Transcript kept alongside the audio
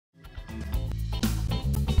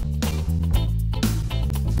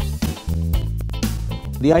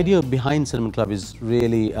The idea behind Cinnamon Club is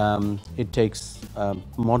really, it takes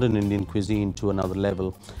modern Indian cuisine to another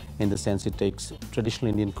level, in the sense it takes traditional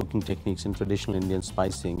Indian cooking techniques and traditional Indian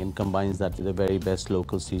spicing and combines that with the very best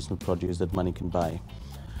local seasonal produce that money can buy.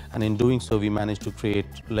 And in doing so, we managed to create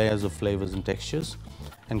layers of flavors and textures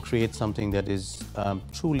and create something that is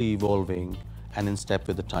truly evolving and in step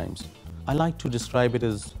with the times. I like to describe it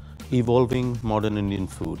as evolving modern Indian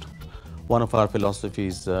food. One of our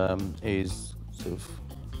philosophies is sort of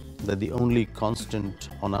that the only constant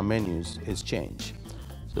on our menus is change.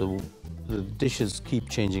 So the dishes keep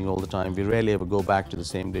changing all the time. We rarely ever go back to the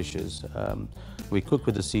same dishes. We cook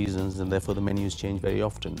with the seasons, and therefore the menus change very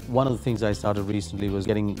often. One of the things I started recently was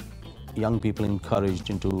getting young people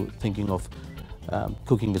encouraged into thinking of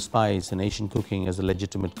cooking with spice and Asian cooking as a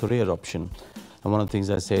legitimate career option. And one of the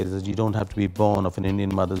things I say is that you don't have to be born of an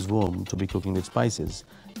Indian mother's womb to be cooking with spices.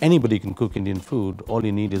 Anybody can cook Indian food. All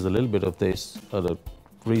you need is a little bit of this, or a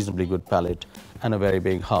reasonably good palate, and a very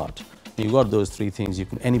big heart. You got those three things,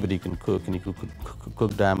 anybody can cook, and you can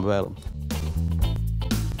cook damn well.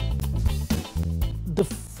 The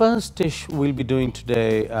first dish we'll be doing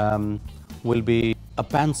today will be a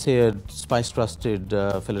pan-seared, spice-crusted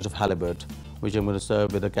fillet of halibut, which I'm going to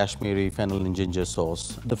serve with a Kashmiri fennel and ginger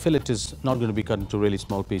sauce. The fillet is not going to be cut into really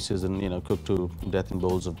small pieces and cooked to death in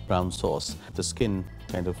bowls of brown sauce. The skin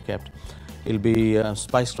kind of kept. It'll be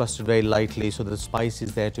spice-crusted very lightly, so the spice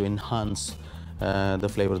is there to enhance the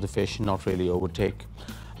flavor of the fish, not really overtake.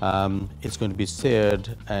 It's going to be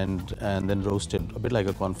seared and then roasted, a bit like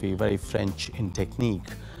a confit, very French in technique,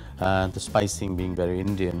 the spicing being very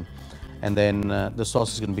Indian. And then the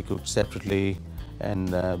sauce is going to be cooked separately, and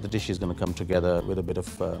the dish is going to come together with a bit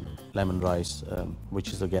of lemon rice,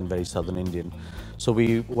 which is again very southern Indian. So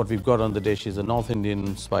what we've got on the dish is a North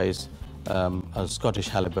Indian spice, a Scottish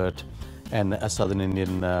halibut, and a southern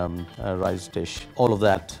Indian rice dish. All of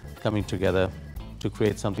that coming together to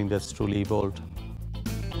create something that's truly evolved.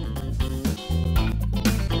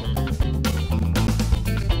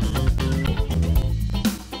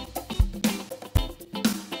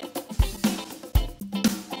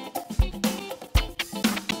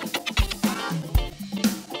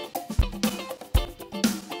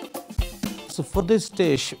 So for this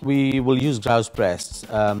dish, we will use grouse breasts.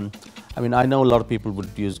 I mean, I know a lot of people would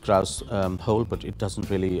use grouse whole, but it doesn't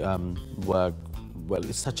really work well.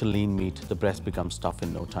 It's such a lean meat, the breast becomes tough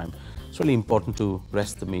in no time. It's really important to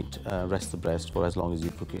rest the meat, rest the breast for as long as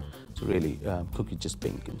you cook it. So really, cook it just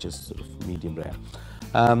pink and just sort of medium rare.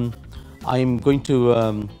 I'm going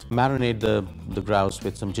to marinate the grouse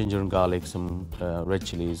with some ginger and garlic, some red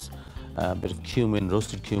chilies, a bit of cumin,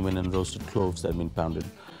 roasted cumin and roasted cloves that have been pounded.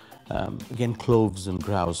 Again, cloves and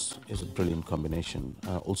grouse is a brilliant combination,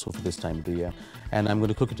 also for this time of the year. And I'm going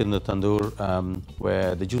to cook it in the tandoor,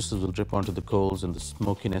 where the juices will drip onto the coals and the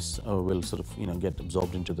smokiness will sort of, get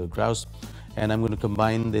absorbed into the grouse. And I'm going to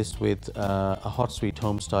combine this with a hot, sweet,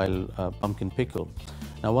 home-style pumpkin pickle.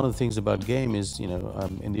 Now, one of the things about game is,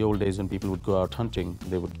 in the old days when people would go out hunting,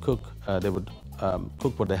 they would cook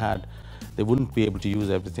what they had. They wouldn't be able to use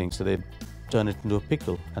everything, so they'd turn it into a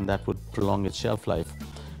pickle, and that would prolong its shelf life.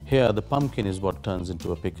 Here, the pumpkin is what turns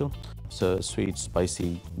into a pickle. So sweet,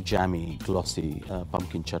 spicy, jammy, glossy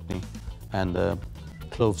pumpkin chutney, and the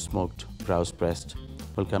clove smoked grouse breast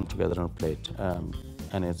will come together on a plate,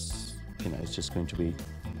 and it's just going to be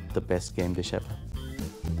the best game dish ever.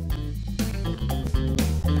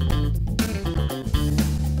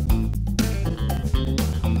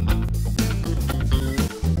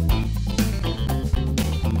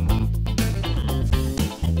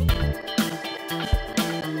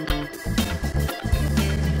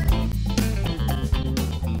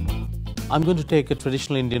 I'm going to take a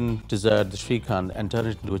traditional Indian dessert, the shrikhand, and turn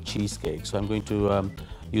it into a cheesecake. So I'm going to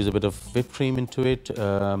use a bit of whipped cream into it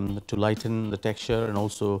to lighten the texture, and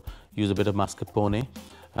also use a bit of mascarpone.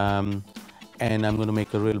 And I'm going to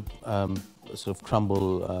make a real sort of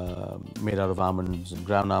crumble made out of almonds, and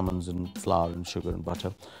ground almonds, and flour, and sugar, and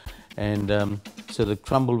butter. And so the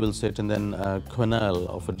crumble will sit, and then quenelle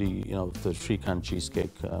of the shrikhand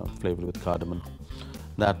cheesecake flavored with cardamom.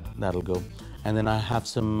 That'll go. And then I have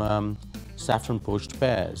some saffron poached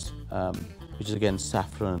pears, which is again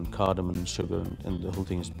saffron and cardamom and sugar, and the whole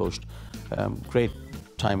thing is poached. Great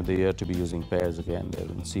time of the year to be using pears again, they're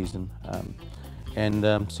in season.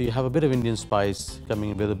 So you have a bit of Indian spice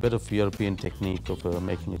coming with a bit of European technique of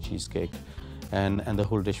making a cheesecake, and the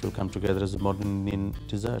whole dish will come together as a modern Indian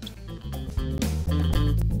dessert.